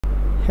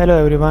Hello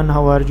everyone,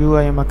 how are you?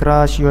 I am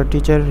Akrash, your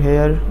teacher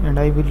here, and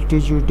I will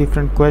teach you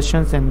different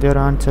questions and their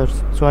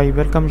answers. So I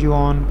welcome you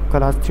on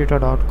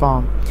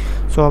classtheta.com.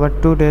 So our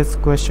today's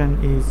question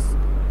is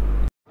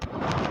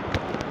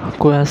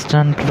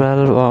Question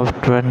 12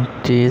 of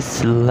 20.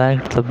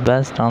 Select the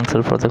best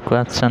answer for the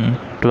question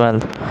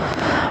 12.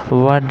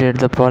 What did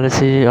the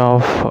policy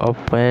of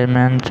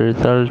appeasement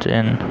result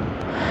in?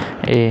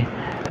 A.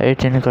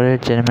 It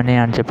encouraged Germany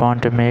and Japan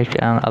to make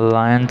an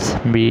alliance.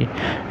 B.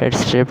 It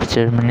stripped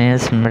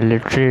Germany's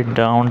military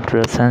down to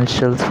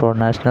essentials for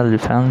national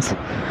defense.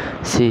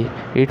 C.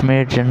 It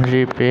made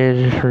Germany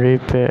pay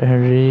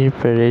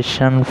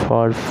reparation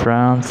for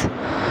France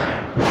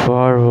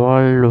for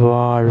World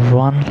War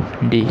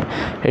I. D.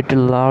 It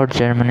allowed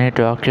Germany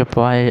to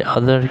occupy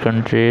other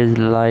countries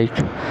like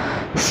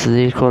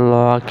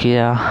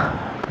Czechoslovakia.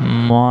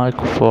 Mark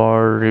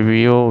for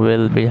review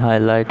will be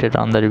highlighted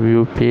on the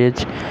review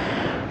page.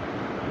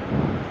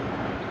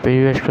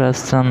 Previous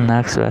question,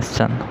 next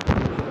question.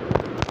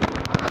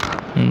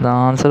 The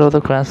answer of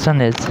the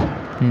question is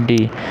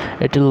D.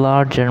 It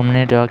allowed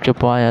Germany to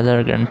occupy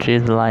other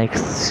countries like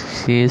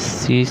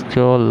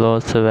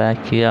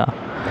Czechoslovakia.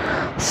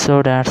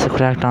 So that's the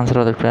correct answer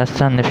of the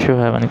question. If you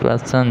have any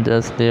question,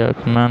 just leave a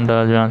comment.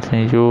 I'll be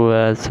answering you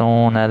as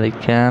soon as I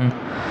can.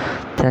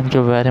 Thank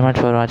you very much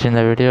for watching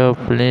the video.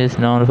 Please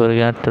don't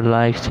forget to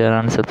like, share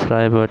and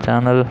subscribe our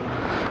channel.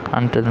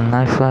 Until the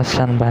next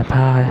question, bye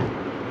bye.